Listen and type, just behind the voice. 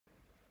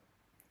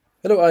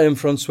Hello, I am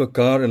Francois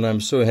Carr, and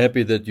I'm so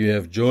happy that you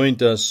have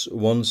joined us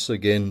once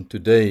again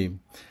today.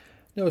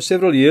 Now,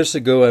 several years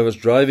ago, I was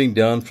driving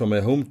down from my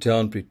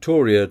hometown,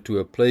 Pretoria,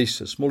 to a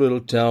small little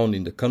town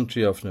in the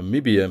country of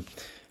Namibia,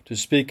 to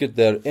speak at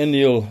their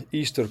annual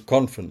Easter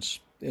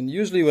conference. And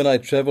usually, when I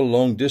travel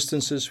long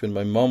distances, when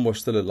my mom was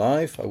still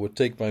alive, I would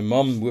take my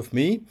mom with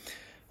me,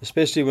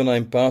 especially when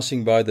I'm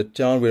passing by the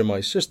town where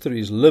my sister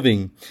is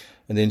living,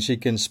 and then she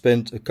can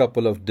spend a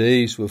couple of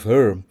days with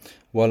her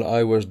while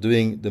I was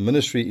doing the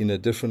ministry in a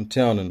different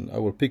town, and I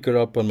will pick her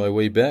up on my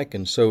way back,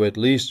 and so at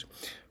least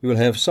we will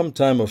have some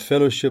time of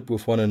fellowship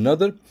with one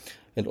another,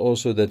 and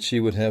also that she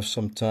would have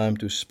some time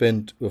to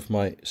spend with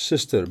my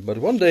sister. But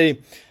one day,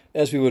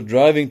 as we were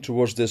driving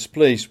towards this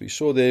place, we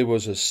saw there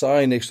was a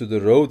sign next to the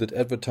road that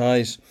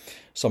advertised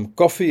some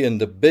coffee and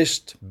the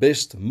best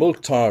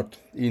milk tart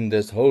in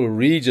that whole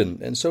region.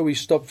 And so we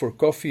stopped for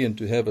coffee and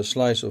to have a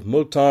slice of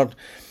milk tart.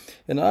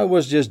 And I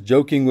was just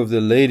joking with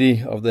the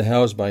lady of the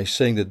house by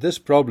saying that this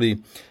probably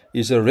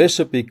is a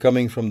recipe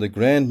coming from the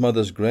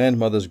grandmothers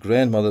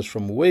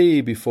from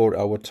way before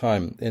our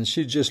time. And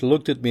she just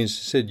looked at me and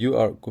said, "You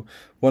are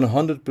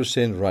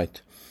 100%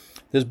 right.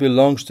 This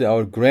belongs to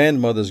our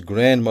grandmother's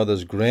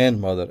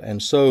grandmother."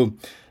 And so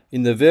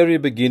in the very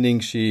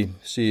beginning, she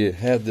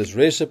had this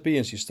recipe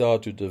and she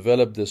started to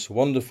develop this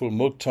wonderful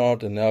milk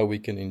tart, and now we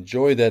can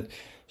enjoy that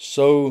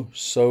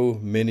so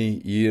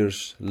many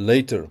years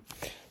later.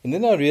 And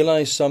then I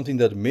realized something,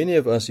 that many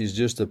of us is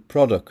just a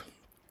product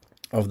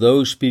of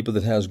those people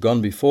that has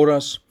gone before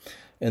us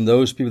and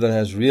those people that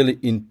has really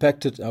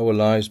impacted our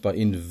lives by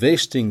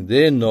investing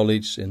their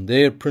knowledge and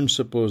their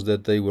principles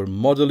that they were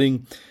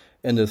modeling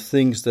and the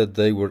things that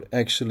they were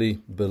actually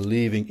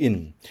believing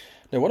in.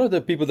 Now, one of the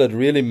people that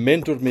really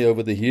mentored me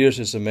over the years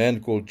is a man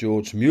called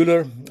George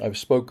Mueller. I've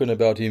spoken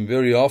about him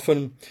very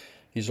often.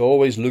 He's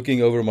always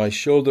looking over my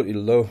shoulder,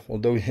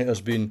 although he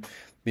has been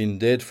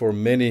dead for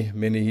many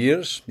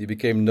years. He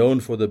became known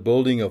for the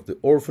building of the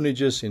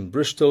orphanages in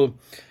Bristol,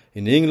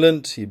 in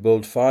England. He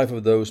built 5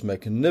 of those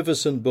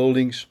magnificent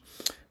buildings.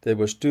 There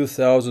was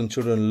 2,000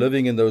 children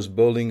living in those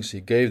buildings.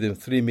 He gave them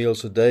 3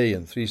 meals a day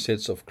and 3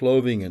 sets of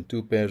clothing and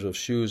 2 pairs of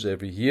shoes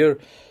every year,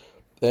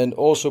 and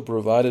also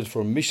provided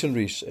for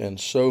missionaries and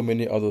so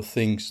many other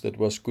things that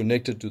was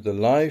connected to the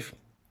life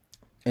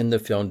and the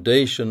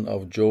foundation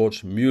of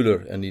George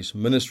Mueller and his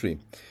ministry.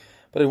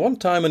 But at one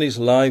time in his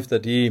life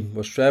that he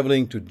was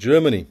traveling to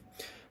Germany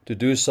to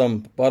do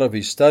some part of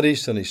his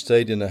studies, and he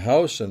stayed in a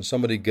house, and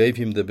somebody gave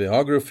him the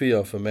biography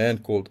of a man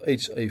called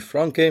H.A.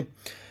 Franke,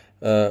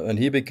 and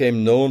he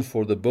became known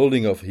for the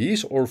building of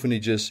his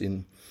orphanages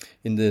in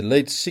the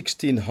late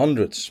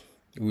 1600s.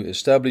 We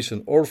established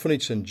an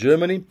orphanage in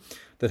Germany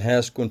that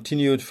has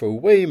continued for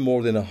way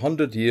more than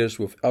 100 years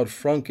without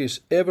Franke's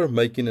ever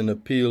making an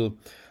appeal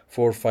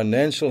for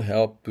financial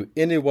help to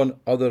anyone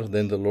other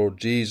than the Lord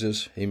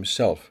Jesus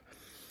himself.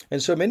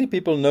 And so many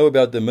people know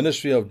about the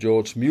ministry of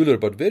George Mueller,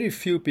 but very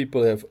few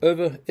people have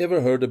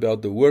ever heard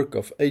about the work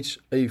of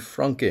H.A.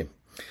 Franke.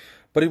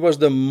 But it was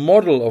the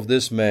model of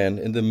this man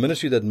and the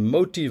ministry that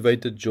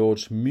motivated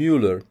George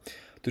Mueller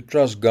to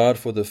trust God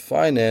for the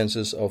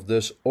finances of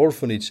this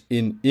orphanage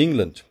in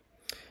England.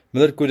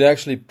 Mueller could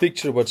actually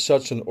picture what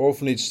such an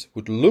orphanage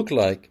would look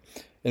like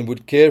and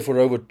would care for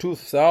over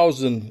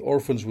 2,000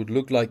 orphans would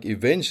look like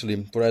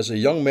eventually. For as a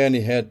young man,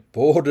 he had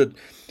boarded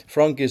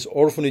Franke's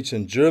orphanage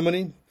in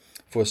Germany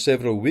for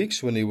several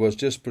weeks when he was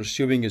just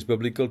pursuing his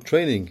biblical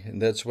training, and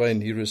that's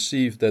when he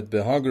received that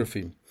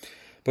biography.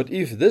 But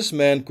if this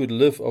man could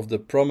live of the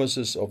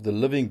promises of the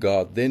living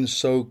God, then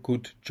so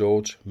could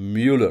George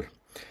Mueller.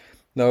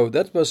 Now,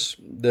 that was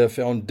the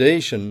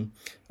foundation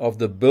of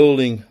the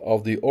building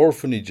of the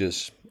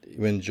orphanages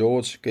when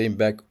George came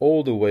back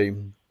all the way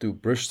to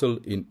Bristol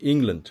in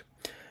England.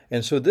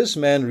 And so this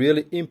man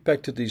really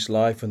impacted his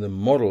life and the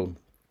model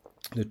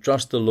to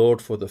trust the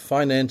Lord for the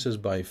finances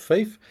by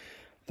faith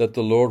that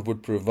the Lord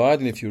would provide.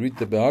 And if you read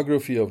the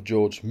biography of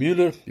George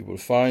Mueller, you will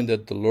find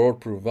that the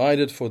Lord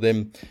provided for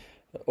them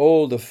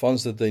all the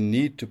funds that they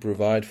need to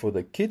provide for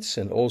the kids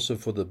and also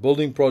for the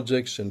building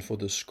projects and for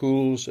the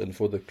schools and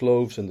for the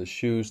clothes and the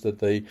shoes that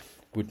they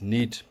would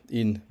need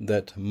in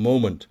that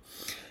moment.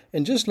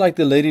 And just like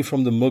the lady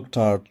from the milk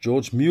tart,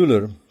 George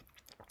Mueller,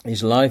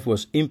 his life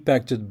was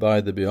impacted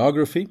by the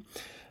biography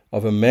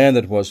of a man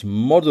that was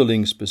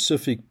modeling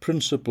specific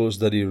principles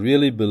that he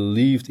really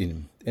believed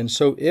in. And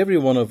so every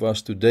one of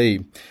us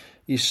today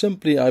is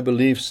simply, I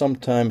believe,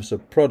 sometimes a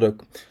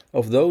product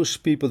of those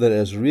people that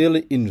has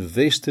really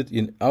invested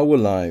in our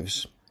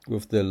lives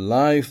with the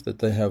life that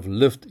they have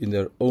lived in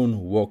their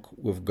own walk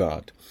with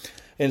God.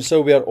 And so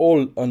we are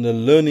all on a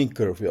learning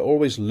curve. We are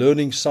always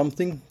learning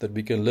something that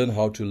we can learn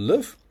how to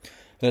live.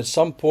 And at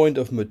some point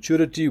of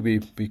maturity, we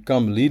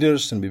become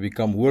leaders and we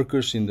become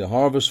workers in the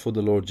harvest for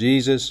the Lord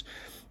Jesus.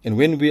 And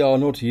when we are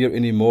not here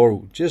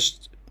anymore,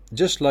 just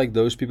like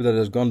those people that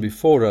have gone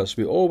before us,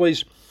 we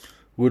always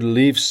would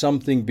leave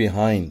something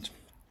behind.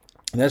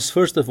 And that's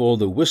first of all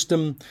the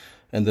wisdom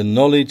and the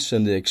knowledge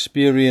and the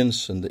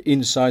experience and the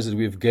insights that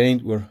we've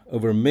gained were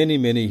over many,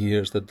 many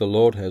years that the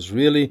Lord has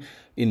really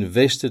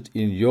invested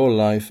in your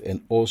life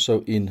and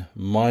also in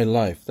my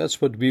life.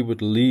 That's what we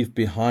would leave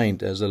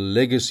behind as a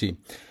legacy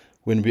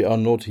when we are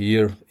not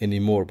here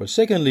anymore. But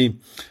secondly,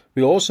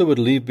 we also would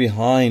leave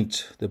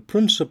behind the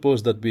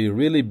principles that we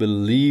really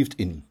believed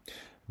in,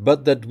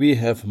 but that we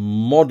have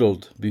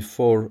modeled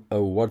before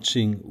a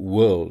watching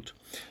world.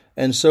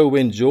 And so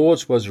when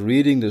George was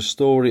reading the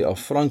story of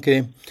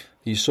Franke,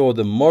 he saw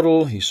the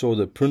model, he saw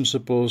the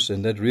principles,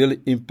 and that really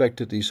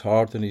impacted his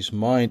heart and his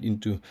mind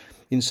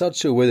in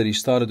such a way that he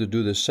started to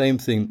do the same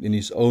thing in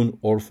his own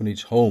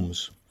orphanage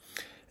homes.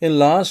 And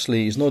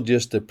lastly, it's not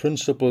just the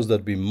principles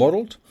that we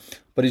modeled,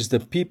 but it's the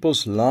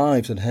people's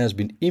lives that has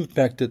been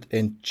impacted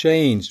and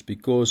changed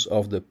because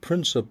of the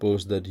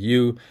principles that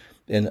you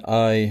and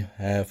I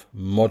have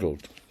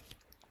modeled.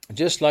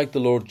 Just like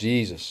the Lord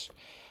Jesus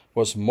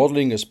was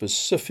modeling a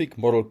specific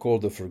model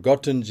called the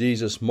Forgotten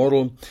Jesus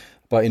model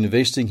by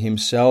investing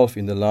himself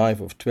in the life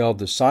of 12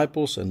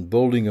 disciples and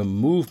building a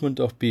movement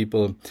of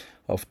people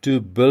of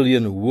 2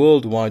 billion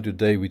worldwide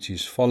today, which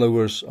is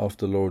followers of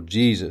the Lord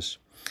Jesus.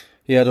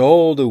 He had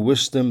all the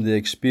wisdom, the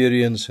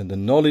experience, and the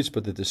knowledge,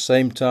 but at the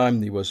same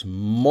time he was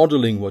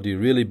modeling what he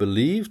really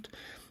believed.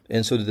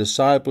 And so the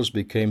disciples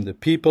became the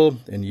people,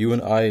 and you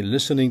and I,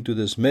 listening to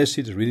this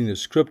message, reading the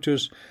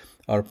scriptures,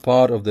 are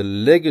part of the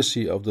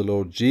legacy of the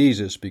Lord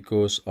Jesus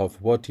because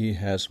of what he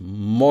has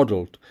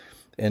modeled,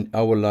 and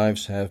our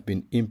lives have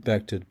been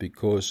impacted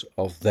because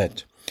of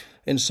that.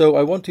 And so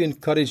I want to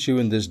encourage you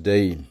in this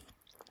day,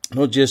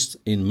 not just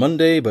in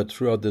Monday, but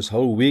throughout this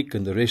whole week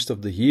and the rest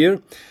of the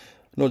year.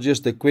 Not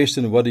just the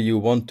question, what do you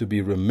want to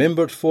be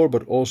remembered for,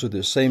 but also at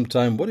the same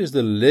time, what is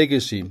the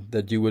legacy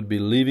that you would be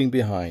leaving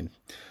behind?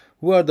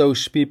 Who are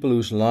those people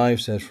whose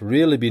lives have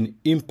really been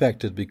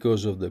impacted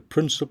because of the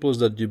principles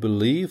that you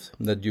believed,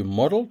 that you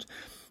modeled,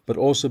 but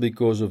also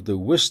because of the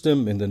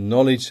wisdom and the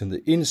knowledge and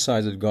the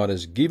insight that God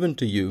has given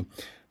to you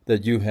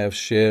that you have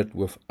shared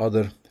with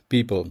other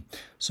people?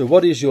 So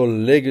what is your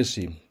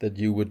legacy that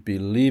you would be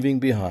leaving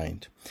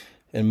behind?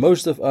 And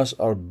most of us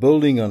are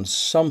building on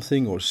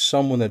something or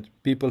someone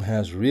that people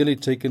has really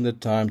taken the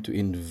time to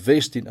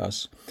invest in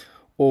us,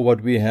 or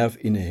what we have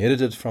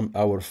inherited from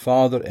our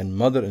father and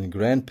mother and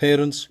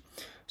grandparents.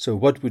 So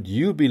what would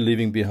you be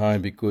leaving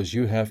behind because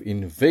you have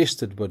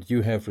invested what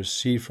you have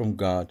received from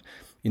God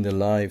in the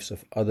lives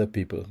of other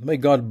people? May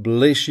God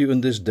bless you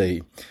in this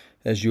day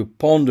as you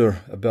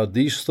ponder about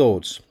these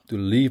thoughts to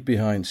leave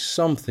behind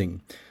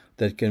something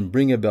that can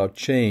bring about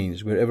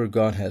change wherever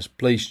God has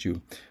placed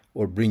you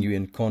or bring you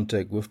in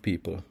contact with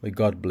people. May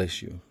God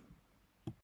bless you.